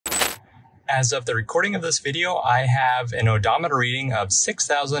As of the recording of this video, I have an odometer reading of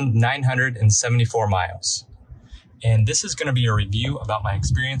 6,974 miles. And this is going to be a review about my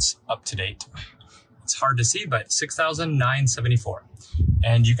experience up to date. It's hard to see, but 6,974.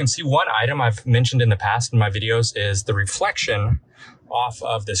 And you can see one item I've mentioned in the past in my videos is the reflection off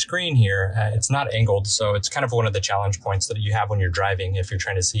of the screen here. It's not angled, so it's kind of one of the challenge points that you have when you're driving. If you're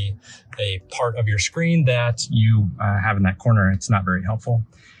trying to see a part of your screen that you have in that corner, it's not very helpful.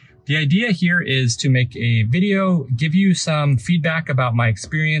 The idea here is to make a video, give you some feedback about my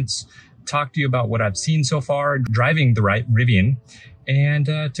experience, talk to you about what I've seen so far driving the Rivian, and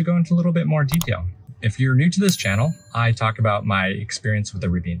to go into a little bit more detail. If you're new to this channel, I talk about my experience with the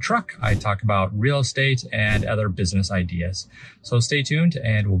Rivian truck. I talk about real estate and other business ideas. So stay tuned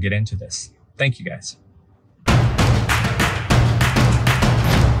and we'll get into this. Thank you guys.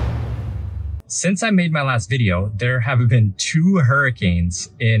 Since I made my last video, there have been 2 hurricanes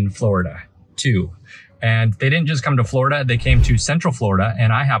in Florida, 2. And they didn't just come to Florida, they came to Central Florida,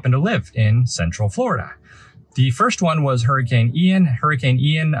 and I happen to live in Central Florida. The first one was Hurricane Ian. Hurricane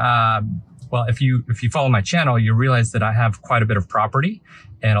Ian, well, if you follow my channel, you realize that I have quite a bit of property,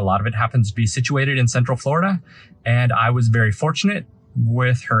 and a lot of it happens to be situated in Central Florida. And I was very fortunate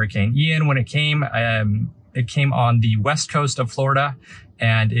with Hurricane Ian when it came. It came on the west coast of Florida,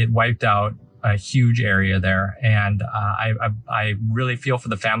 and it wiped out a huge area there. And I really feel for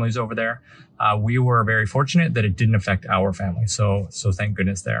the families over there. We were very fortunate that it didn't affect our family. So thank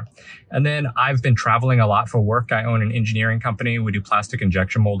goodness there. And then I've been traveling a lot for work. I own an engineering company. We do plastic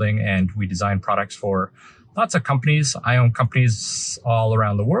injection molding and we design products for lots of companies. I own companies all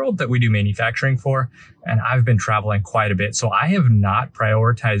around the world that we do manufacturing for. And I've been traveling quite a bit. So I have not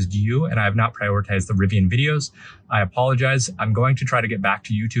prioritized you and I have not prioritized the Rivian videos. I apologize. I'm going to try to get back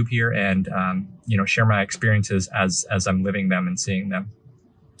to YouTube here and, share my experiences as I'm living them and seeing them.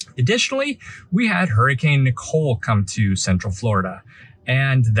 Additionally, we had Hurricane Nicole come to Central Florida,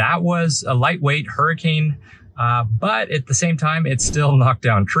 and that was a lightweight hurricane, but at the same time, it still knocked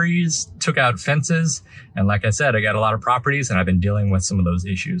down trees, took out fences, and like I said, I got a lot of properties, and I've been dealing with some of those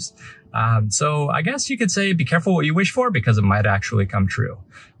issues. So I guess you could say be careful what you wish for because it might actually come true.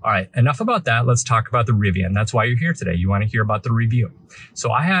 All right, enough about that. Let's talk about the Rivian. That's why you're here today. You want to hear about the review.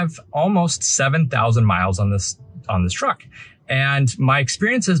 So I have almost 7,000 miles on this truck. And my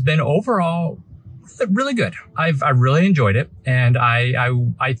experience has been overall really good. I really enjoyed it. And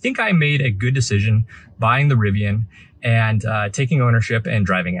I think I made a good decision buying the Rivian and taking ownership and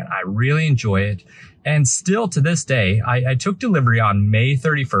driving it. I really enjoy it. And still to this day, I took delivery on May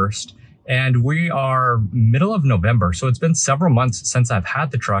 31st and we are middle of November. So it's been several months since I've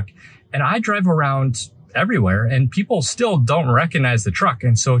had the truck and I drive around everywhere and people still don't recognize the truck.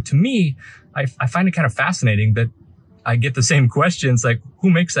 And so to me, I find it kind of fascinating that I get the same questions like, who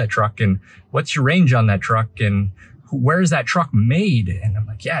makes that truck and what's your range on that truck and where is that truck made? And I'm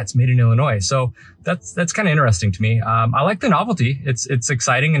like, yeah, it's made in Illinois. So that's kind of interesting to me. I like the novelty. It's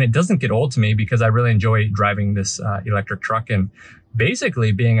exciting and it doesn't get old to me because I really enjoy driving this electric truck and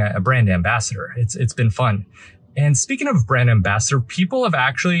basically being a brand ambassador. It's been fun. And speaking of brand ambassador, people have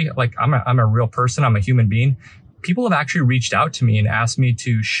actually, like, I'm a real person. I'm a human being. People have actually reached out to me and asked me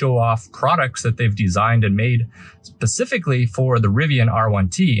to show off products that they've designed and made specifically for the Rivian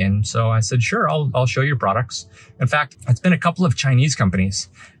R1T. And so I said, sure, I'll show you products. In fact, it's been a couple of Chinese companies.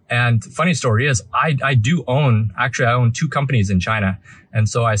 And the funny story is I own 2 companies in China. And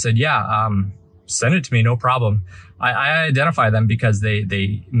so I said, yeah, send it to me, no problem. I identify them because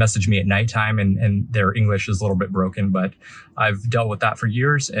they message me at nighttime and their English is a little bit broken, but I've dealt with that for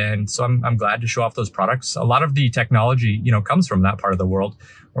years. And so I'm glad to show off those products. A lot of the technology, comes from that part of the world,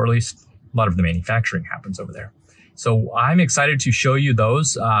 or at least a lot of the manufacturing happens over there. So I'm excited to show you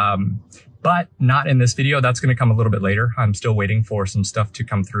those, but not in this video. That's going to come a little bit later. I'm still waiting for some stuff to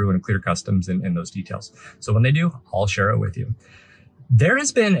come through and clear customs and those details. So when they do, I'll share it with you. There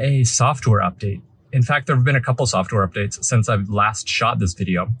has been a software update. In fact, there have been a couple software updates since I've last shot this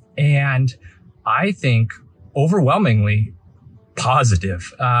video, and I think overwhelmingly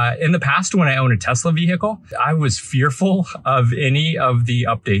positive. In the past, when I owned a Tesla vehicle, I was fearful of any of the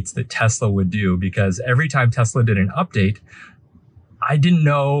updates that Tesla would do because every time Tesla did an update, I didn't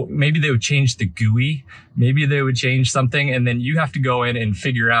know, maybe they would change the GUI, maybe they would change something, and then you have to go in and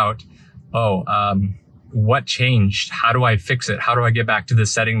figure out, what changed? How do I fix it? How do I get back to the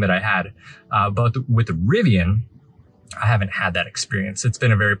setting that I had? But with the Rivian, I haven't had that experience. It's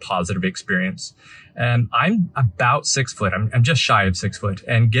been a very positive experience. And I'm about 6 foot. I'm just shy of 6 foot.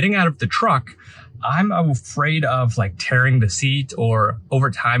 And getting out of the truck, I'm afraid of like tearing the seat or over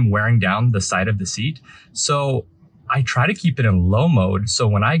time wearing down the side of the seat. So I try to keep it in low mode. So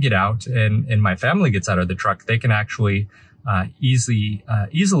when I get out and my family gets out of the truck, they can actually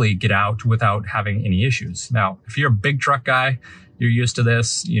easily get out without having any issues. Now, if you're a big truck guy, you're used to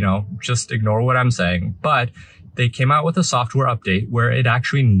this, you know, just ignore what I'm saying. But they came out with a software update where it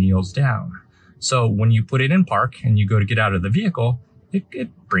actually kneels down. So when you put it in park and you go to get out of the vehicle, it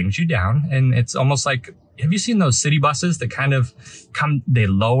brings you down. And it's almost like, have you seen those city buses that kind of they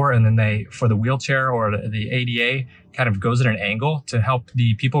lower and then they, for the wheelchair or the ADA, kind of goes at an angle to help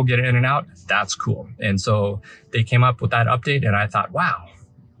the people get in and out? That's cool. And so they came up with that update and I thought, wow,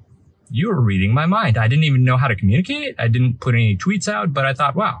 you were reading my mind. I didn't even know how to communicate. I didn't put any tweets out, but I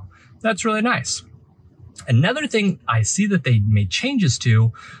thought, wow, that's really nice. Another thing I see that they made changes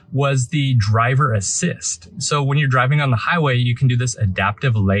to was the driver assist. So when you're driving on the highway, you can do this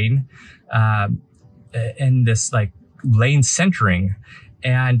adaptive lane and this like lane centering.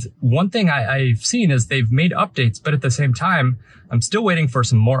 And one thing I've seen is they've made updates, but at the same time, I'm still waiting for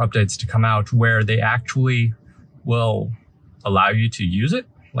some more updates to come out where they actually will allow you to use it.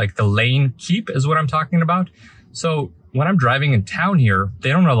 Like the lane keep is what I'm talking about. So when I'm driving in town here, they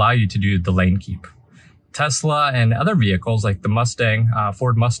don't allow you to do the lane keep. Tesla and other vehicles like the Mustang,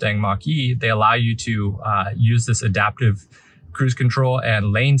 Ford Mustang Mach-E, they allow you to use this adaptive cruise control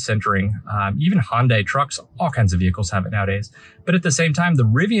and lane centering. Even Hyundai trucks, all kinds of vehicles have it nowadays. But at the same time, the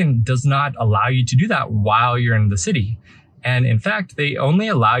Rivian does not allow you to do that while you're in the city. And in fact, they only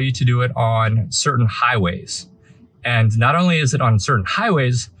allow you to do it on certain highways. And not only is it on certain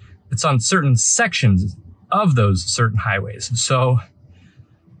highways, it's on certain sections of those certain highways. So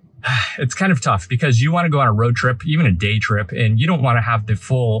it's kind of tough because you want to go on a road trip, even a day trip, and you don't want to have the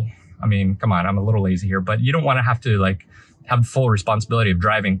full, I mean, come on, I'm a little lazy here, but you don't want to have to like have full responsibility of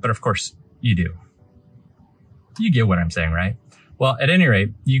driving. But of course you do. You get what I'm saying, right? Well, at any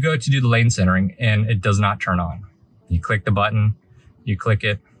rate, you go to do the lane centering and it does not turn on. You click the button, you click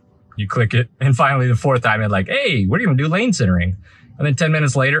it, and finally the fourth time it's like, hey, we're going to do lane centering. And then 10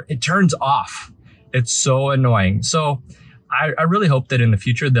 minutes later, it turns off. It's so annoying. So I really hope that in the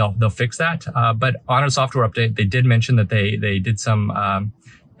future they'll fix that. But on a software update, they did mention that they did some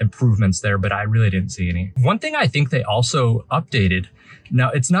improvements there, but I really didn't see any. One thing I think they also updated, now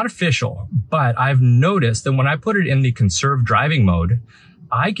it's not official, but I've noticed that when I put it in the conserve driving mode,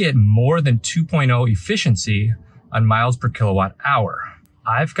 I get more than 2.0 efficiency on miles per kilowatt hour.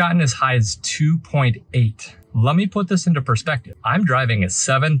 I've gotten as high as 2.8. Let me put this into perspective. I'm driving a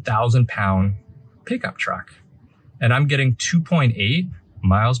 7,000 pound pickup truck and I'm getting 2.8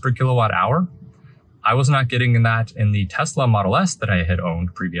 miles per kilowatt hour. I was not getting that in the Tesla Model S that I had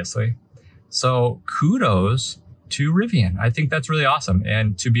owned previously. So kudos to Rivian. I think that's really awesome.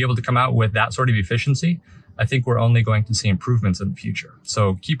 And to be able to come out with that sort of efficiency, I think we're only going to see improvements in the future.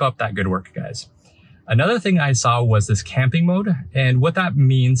 So keep up that good work, guys. Another thing I saw was this camping mode. And what that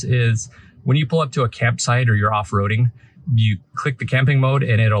means is when you pull up to a campsite or you're off-roading, you click the camping mode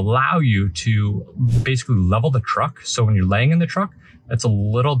and it'll allow you to basically level the truck. So when you're laying in the truck, it's a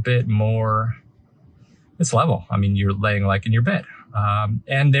little bit more, it's level. I mean, you're laying like in your bed.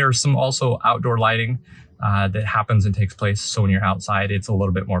 And there's some also outdoor lighting that happens and takes place. So when you're outside, it's a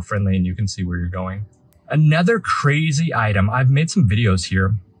little bit more friendly and you can see where you're going. Another crazy item, I've made some videos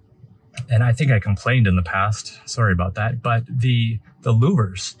here and I think I complained in the past, sorry about that, but the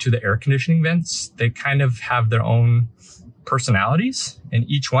louvers to the air conditioning vents, they kind of have their own personalities and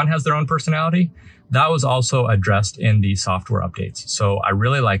each one has their own personality. That was also addressed in the software updates. So I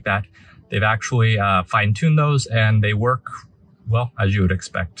really like that. They've actually fine-tuned those and they work, well, as you would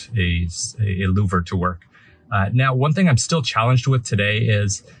expect a louver to work. Now, one thing I'm still challenged with today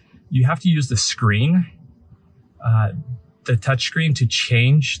is you have to use the screen, the touch screen to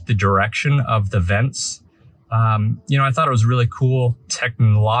change the direction of the vents. You know, I thought it was a really cool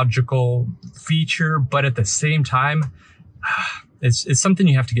technological feature, but at the same time, it's something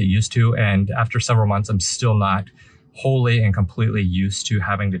you have to get used to. And after several months, I'm still not wholly and completely used to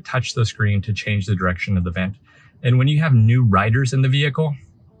having to touch the screen to change the direction of the vent. And when you have new riders in the vehicle,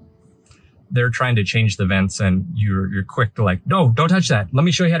 they're trying to change the vents and you're quick to like, no, don't touch that. Let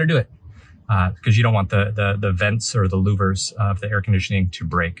me show you how to do it. Because you don't want the vents or the louvers of the air conditioning to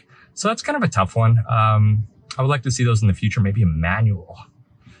break. So that's kind of a tough one. I would like to see those in the future, maybe a manual.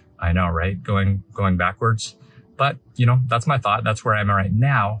 I know, right? Going backwards. But, you know, that's my thought. That's where I'm at right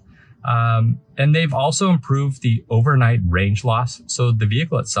now. And they've also improved the overnight range loss. So the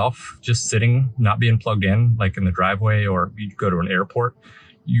vehicle itself, just sitting, not being plugged in, like in the driveway or you go to an airport,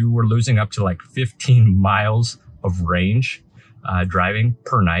 you were losing up to like 15 miles of range driving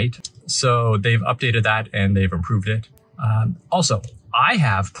per night. So they've updated that and they've improved it. Also, I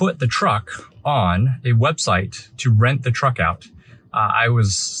have put the truck on a website to rent the truck out. I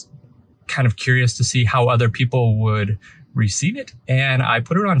was kind of curious to see how other people would receive it, and I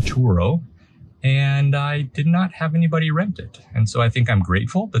put it on Turo, and I did not have anybody rent it. And so I think I'm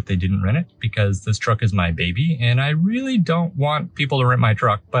grateful that they didn't rent it, because this truck is my baby, and I really don't want people to rent my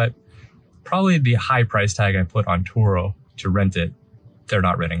truck, but probably the high price tag I put on Turo to rent it, they're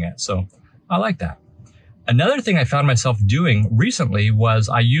not renting it. So I like that. Another thing I found myself doing recently was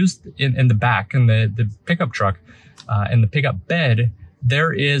I used in the back, in the pickup truck, in the pickup bed,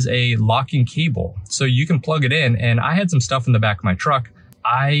 there is a locking cable. So you can plug it in, and I had some stuff in the back of my truck.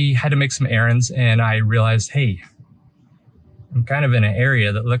 I had to make some errands, and I realized, hey, I'm kind of in an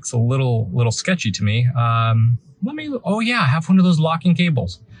area that looks a little sketchy to me. Oh yeah, I have one of those locking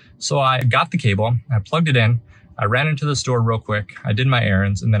cables. So I got the cable, I plugged it in, I ran into the store real quick, I did my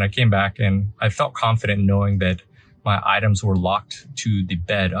errands, and then I came back, and I felt confident knowing that my items were locked to the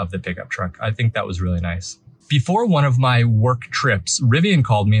bed of the pickup truck. I think that was really nice. Before one of my work trips, Rivian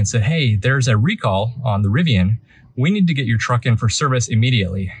called me and said, hey, there's a recall on the Rivian. We need to get your truck in for service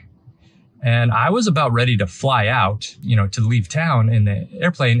immediately. And I was about ready to fly out, to leave town in the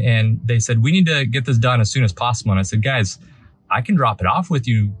airplane. And they said, we need to get this done as soon as possible. And I said, guys, I can drop it off with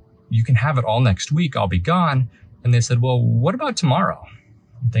you. You can have it all next week. I'll be gone. And they said, well, what about tomorrow?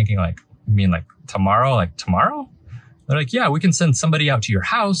 I'm thinking you mean tomorrow? Like tomorrow? They're like, yeah, we can send somebody out to your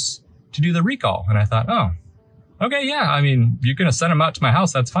house to do the recall. And I thought, oh, okay, yeah, I mean, you're going to send them out to my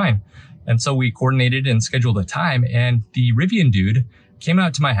house, that's fine. And so we coordinated and scheduled a time, and the Rivian dude came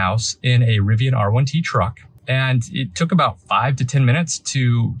out to my house in a Rivian R1T truck. And it took about 5 to 10 minutes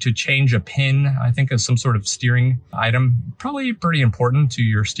to change a pin, I think, of some sort of steering item, probably pretty important to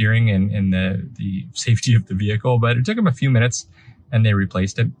your steering and the safety of the vehicle. But it took them a few minutes, and they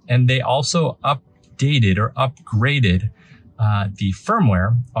replaced it. And they also updated or upgraded the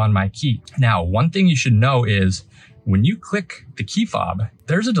firmware on my key. Now, one thing you should know is when you click the key fob,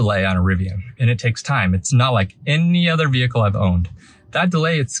 there's a delay on a Rivian, and it takes time. It's not like any other vehicle I've owned. That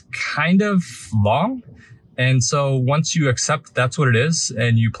delay, it's kind of long. And so once you accept that's what it is,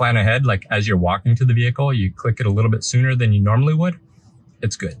 and you plan ahead, like as you're walking to the vehicle, you click it a little bit sooner than you normally would,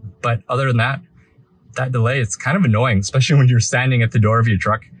 it's good. But other than that, that delay, it's kind of annoying, especially when you're standing at the door of your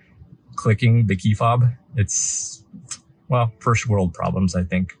truck, clicking the key fob. It's, well, first world problems, I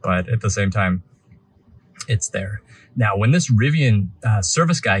think, but at the same time, it's there. Now, when this Rivian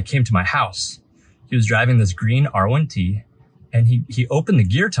service guy came to my house, he was driving this green R1T, and he opened the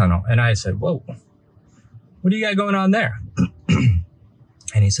gear tunnel, and I said, whoa, what do you got going on there?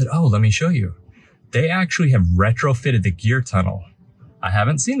 And he said, oh, let me show you. They actually have retrofitted the gear tunnel. I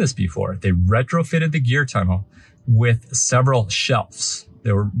haven't seen this before. They retrofitted the gear tunnel with several shelves.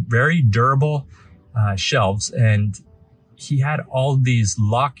 They were very durable shelves, and he had all these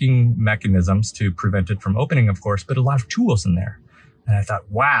locking mechanisms to prevent it from opening, of course, but a lot of tools in there. And I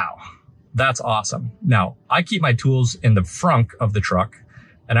thought, wow, that's awesome. Now, I keep my tools in the front of the truck,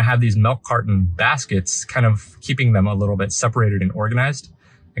 and I have these milk carton baskets, kind of keeping them a little bit separated and organized.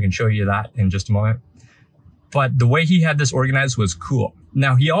 I can show you that in just a moment. But the way he had this organized was cool.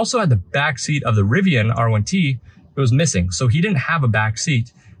 Now, he also had the back seat of the Rivian R1T. It was missing, so he didn't have a back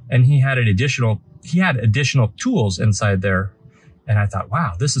seat, and he had additional tools inside there. And I thought,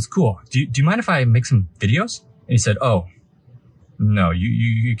 wow, this is cool. Do you mind if I make some videos? And he said, oh, no,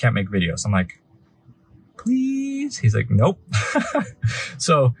 you can't make videos. I'm like, please? He's like, nope.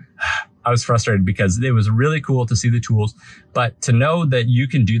 So I was frustrated because it was really cool to see the tools, but to know that you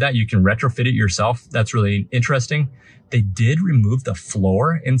can do that, you can retrofit it yourself. That's really interesting. They did remove the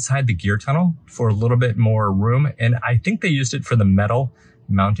floor inside the gear tunnel for a little bit more room. And I think they used it for the metal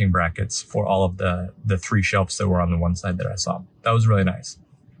mounting brackets for all of the 3 shelves that were on the one side that I saw. That was really nice.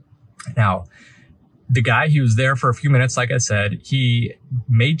 Now, the guy, he was there for a few minutes. Like I said, he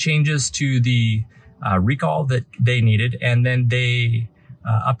made changes to the recall that they needed, and then they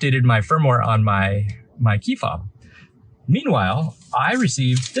updated my firmware on my key fob. Meanwhile, I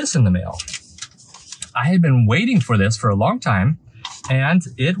received this in the mail. I had been waiting for this for a long time, and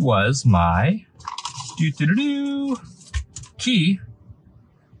it was my key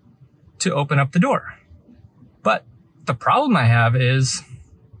to open up the door. But the problem I have is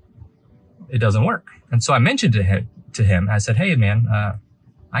it doesn't work. And so I mentioned to him, I said, hey man,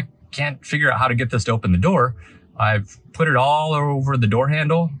 I can't figure out how to get this to open the door. I've put it all over the door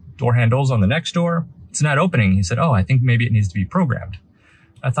handles on the next door. It's not opening. He said, oh, I think maybe it needs to be programmed.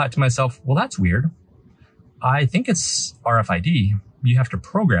 I thought to myself, well, that's weird. I think it's RFID. You have to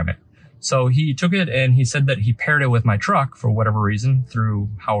program it. So he took it and he said that he paired it with my truck for whatever reason, through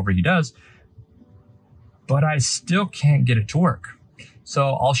however he does, but I still can't get it to work.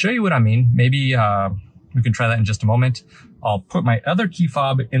 So I'll show you what I mean. Maybe we can try that in just a moment. I'll put my other key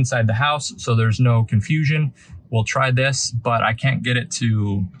fob inside the house so there's no confusion. We'll try this, but I can't get it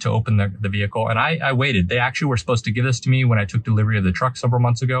to open the vehicle. And I waited. They actually were supposed to give this to me when I took delivery of the truck several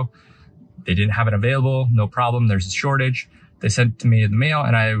months ago. They didn't have it available. No problem. There's a shortage. They sent it to me in the mail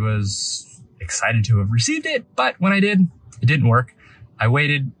and I was excited to have received it. But when I did, it didn't work. I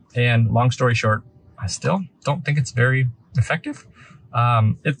waited, and long story short, I still don't think it's very effective.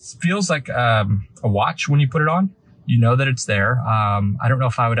 It feels like a watch when you put it on. You know that it's there. I don't know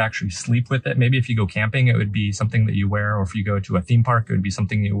if I would actually sleep with it. Maybe if you go camping, it would be something that you wear, or if you go to a theme park, it would be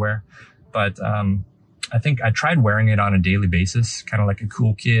something you wear. But I think I tried wearing it on a daily basis, kind of like a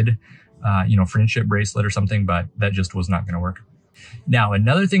cool kid, friendship bracelet or something, but that just was not going to work. Now,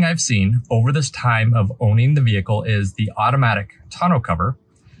 another thing I've seen over this time of owning the vehicle is the automatic tonneau cover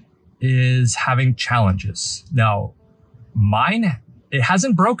is having challenges. Now, mine, it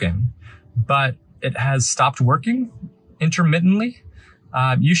hasn't broken, but it has stopped working intermittently.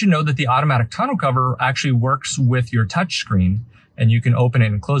 You should know that the automatic tonneau cover actually works with your touch screen, and you can open it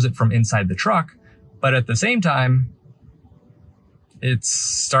and close it from inside the truck. But at the same time, it's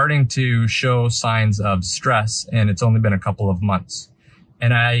starting to show signs of stress, and it's only been a couple of months.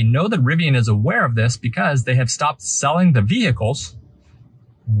 And I know that Rivian is aware of this because they have stopped selling the vehicles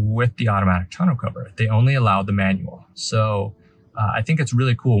with the automatic tonneau cover. They only allow the manual. So I think it's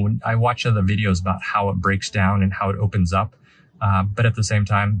really cool when I watch other videos about how it breaks down and how it opens up. But at the same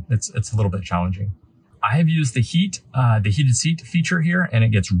time, it's a little bit challenging. I have used the heated seat feature here, and it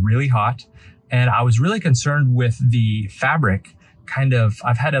gets really hot. And I was really concerned with the fabric.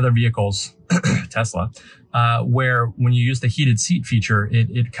 I've had other vehicles, Tesla, where when you use the heated seat feature,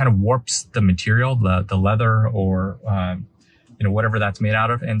 it kind of warps the material, the leather or, whatever that's made out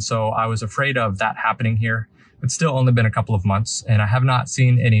of. And so I was afraid of that happening here. It's still only been a couple of months, and I have not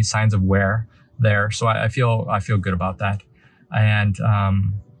seen any signs of wear there. So I feel good about that. And,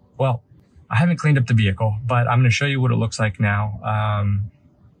 I haven't cleaned up the vehicle, but I'm going to show you what it looks like now.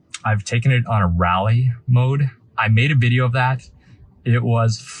 I've taken it on a rally mode. I made a video of that. It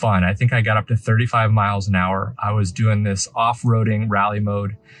was fun. I think I got up to 35 miles an hour. I was doing this off-roading rally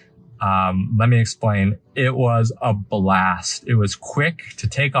mode. Let me explain. It was a blast. It was quick to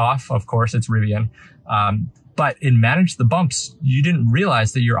take off. Of course, it's Rivian. But it managed the bumps. You didn't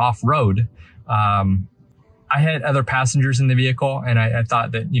realize that you're off-road. I had other passengers in the vehicle, and I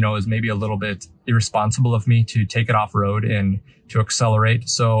thought that, it was maybe a little bit irresponsible of me to take it off-road and to accelerate.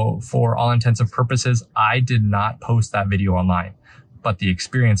 So for all intents and purposes, I did not post that video online. But the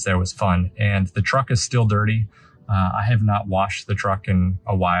experience there was fun, and the truck is still dirty. I have not washed the truck in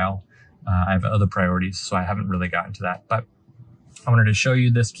a while. I have other priorities, so I haven't really gotten to that. But I wanted to show you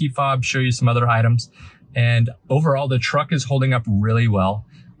this key fob, show you some other items. And overall, the truck is holding up really well.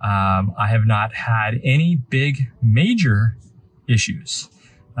 I have not had any big major issues.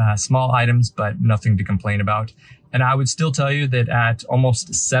 Small items, but nothing to complain about. And I would still tell you that at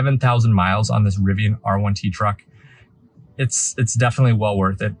almost 7,000 miles on this Rivian R1T truck, it's definitely well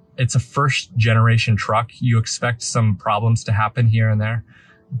worth it. It's a first generation truck. You expect some problems to happen here and there,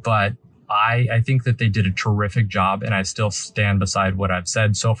 but I think that they did a terrific job, and I still stand beside what I've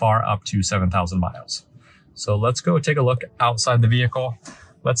said so far up to 7,000 miles. So let's go take a look outside the vehicle.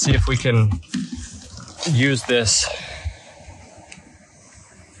 Let's see if we can use this.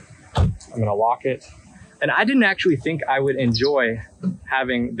 I'm gonna lock it. And I didn't actually think I would enjoy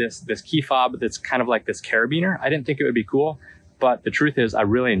having this key fob that's kind of like this carabiner. I didn't think it would be cool, but the truth is I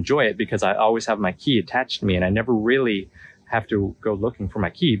really enjoy it because I always have my key attached to me, and I never really have to go looking for my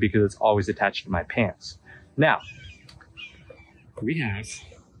key because it's always attached to my pants. Now, we have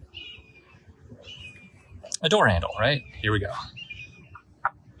a door handle, right? Here we go.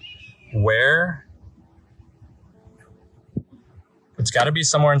 Where? It's got to be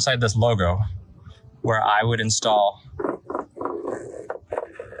somewhere inside this logo where I would install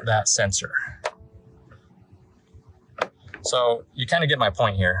that sensor. So you kind of get my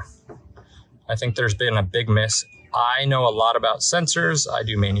point here. I think there's been a big miss. I know a lot about sensors. I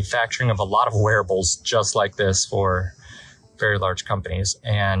do manufacturing of a lot of wearables just like this for very large companies,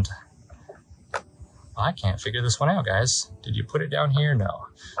 and I can't figure this one out, guys. Did you put it down here? No.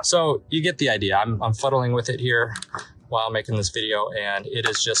 So you get the idea. I'm fuddling with it here while making this video, and it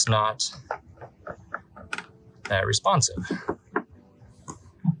is just not that responsive.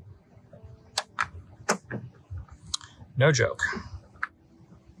 No joke.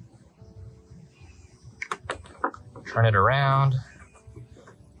 Turn it around.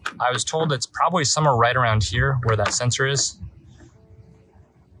 I was told it's probably somewhere right around here where that sensor is.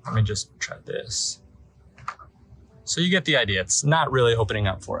 Let me just try this. So you get the idea. It's not really opening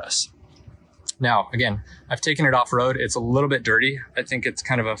up for us. Now, again, I've taken it off-road. It's a little bit dirty. I think it's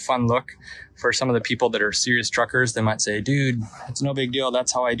kind of a fun look for some of the people that are serious truckers. They might say, dude, it's no big deal.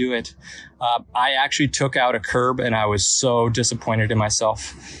 That's how I do it. I actually took out a curb and I was so disappointed in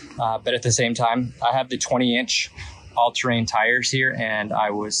myself. But at the same time, I have the 20-inch all-terrain tires here and I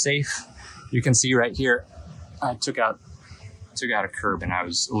was safe. You can see right here, I took out a curb and I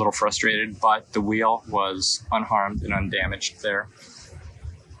was a little frustrated, but the wheel was unharmed and undamaged there.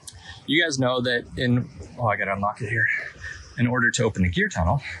 You guys know that I gotta unlock it here. In order to open the gear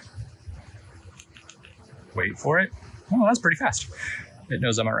tunnel, wait for it. Oh, that's pretty fast. It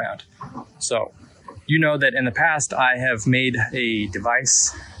knows I'm around. So you know that in the past I have made a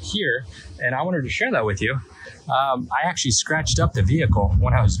device here and I wanted to share that with you. I actually scratched up the vehicle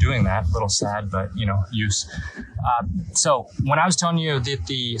when I was doing that. A little sad, but you know, use. So when I was telling you that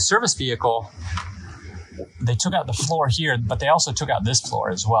the service vehicle, they took out the floor here, but they also took out this floor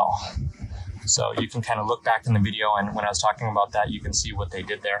as well. So you can kind of look back in the video, and when I was talking about that, you can see what they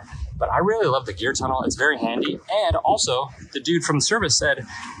did there. But I really love the gear tunnel. It's very handy. And also, the dude from the service said,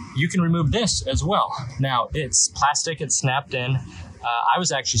 you can remove this as well. Now, it's plastic, it's snapped in. I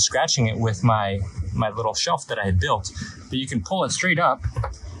was actually scratching it with my little shelf that I had built, but you can pull it straight up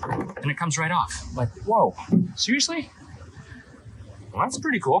and it comes right off. Like, whoa, seriously? Well, that's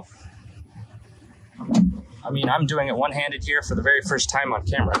pretty cool. I mean, I'm doing it one-handed here for the very first time on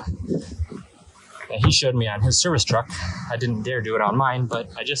camera. And he showed me on his service truck. I didn't dare do it on mine, but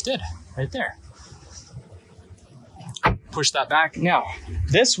I just did right there. Push that back. Now,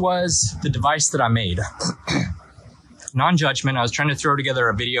 this was the device that I made. Non-judgment. I was trying to throw together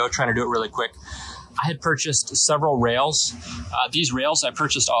a video, trying to do it really quick. I had purchased several rails. These rails I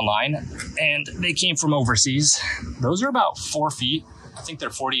purchased online, and they came from overseas. Those are about 4 feet. I think they're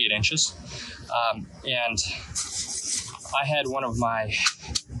 48 inches. And I had one of my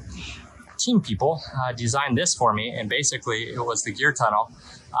team people design this for me, and basically it was the gear tunnel.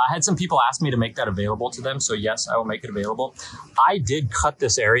 I had some people ask me to make that available to them, so yes, I will make it available. I did cut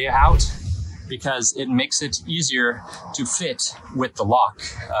this area out because it makes it easier to fit with the lock.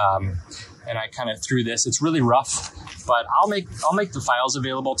 And I kind of threw this. It's really rough, but I'll make the files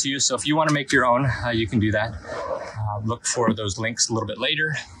available to you. So if you want to make your own, you can do that. Look for those links a little bit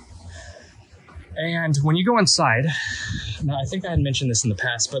later. And when you go inside, now I think I had mentioned this in the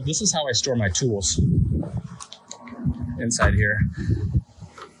past, but this is how I store my tools inside here.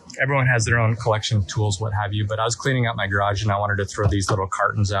 Everyone has their own collection of tools, what have you, but I was cleaning out my garage and I wanted to throw these little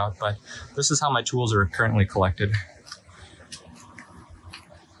cartons out, but this is how my tools are currently collected.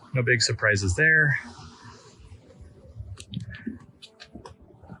 No big surprises there.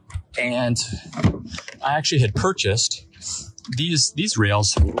 And I actually had purchased these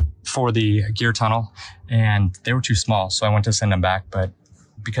rails for the gear tunnel, and they were too small, so I went to send them back, but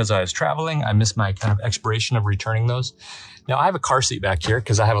because I was traveling, I missed my kind of expiration of returning those. Now I have a car seat back here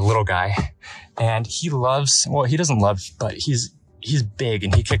because I have a little guy, and he loves, well, he doesn't love, but he's big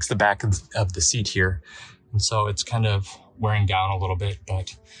and he kicks the back of the seat here. And so it's kind of wearing down a little bit,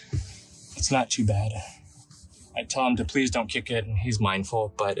 but it's not too bad. I tell him to please don't kick it, and he's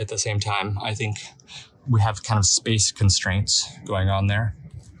mindful, but at the same time, I think we have kind of space constraints going on there.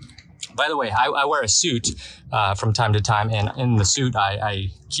 By the way, I wear a suit from time to time, and in the suit,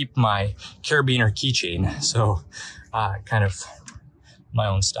 I keep my carabiner keychain, so kind of my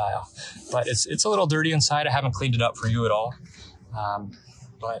own style. But it's a little dirty inside. I haven't cleaned it up for you at all,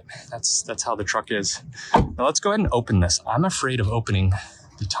 but that's how the truck is. Now let's go ahead and open this. I'm afraid of opening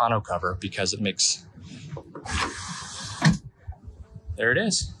the tonneau cover because it makes... There it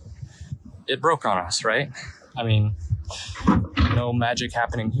is. It broke on us, right? I mean, no magic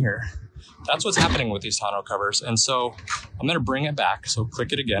happening here. That's what's happening with these tonneau covers. And so I'm gonna bring it back. So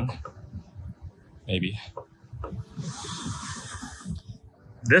click it again, maybe.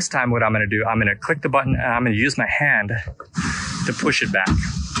 This time what I'm gonna do, I'm gonna click the button and I'm gonna use my hand to push it back.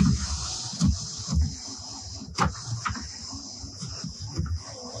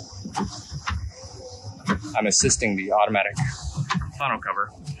 I'm assisting the automatic tonneau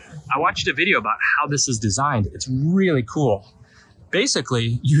cover. I watched a video about how this is designed. It's really cool.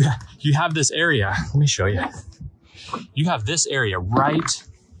 Basically, you have this area. Let me show you. You have this area right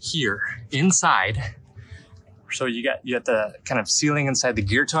here inside. So you got the kind of ceiling inside the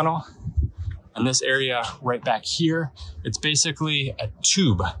gear tunnel, and this area right back here. It's basically a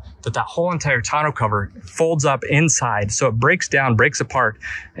tube that whole entire tonneau cover folds up inside. So it breaks down, breaks apart,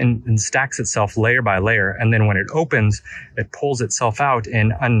 and stacks itself layer by layer. And then when it opens, it pulls itself out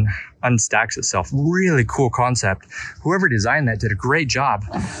and unstacks itself. Really cool concept. Whoever designed that did a great job.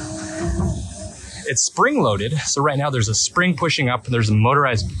 it's spring loaded. So right now there's a spring pushing up and there's a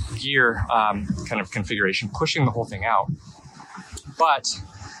motorized gear kind of configuration pushing the whole thing out. But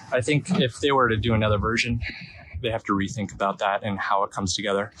I think if they were to do another version, they have to rethink about that and how it comes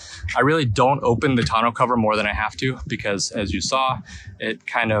together. I really don't open the tonneau cover more than I have to, because as you saw, it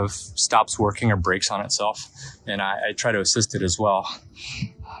kind of stops working or breaks on itself. And I try to assist it as well.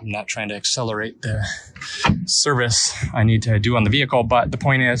 I'm not trying to accelerate the service I need to do on the vehicle, but the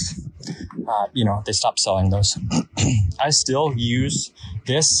point is, you know, they stopped selling those. I still use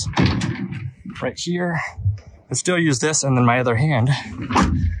this right here. I still use this and then my other hand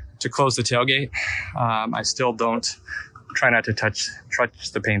to close the tailgate. I still try not to touch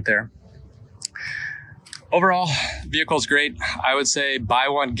the paint there. Overall, vehicle's great. I would say buy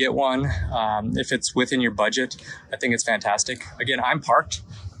one, get one. If it's within your budget, I think it's fantastic. Again, I'm parked,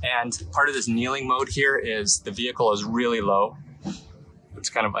 and part of this kneeling mode here is the vehicle is really low. It's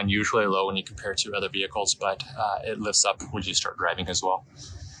kind of unusually low when you compare it to other vehicles, but it lifts up when you start driving as well.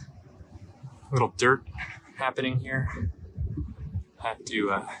 A little dirt happening here. I have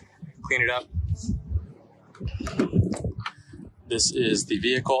to clean it up. This is the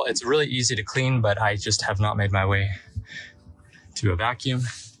vehicle. It's really easy to clean, but I just have not made my way to a vacuum.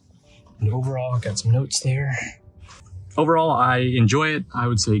 And overall, I've got some notes there. Overall, I enjoy it. I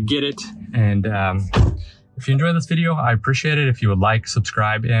would say get it. And if you enjoyed this video, I appreciate it if you would like,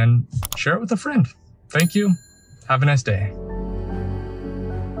 subscribe, and share it with a friend. Thank you. Have a nice day.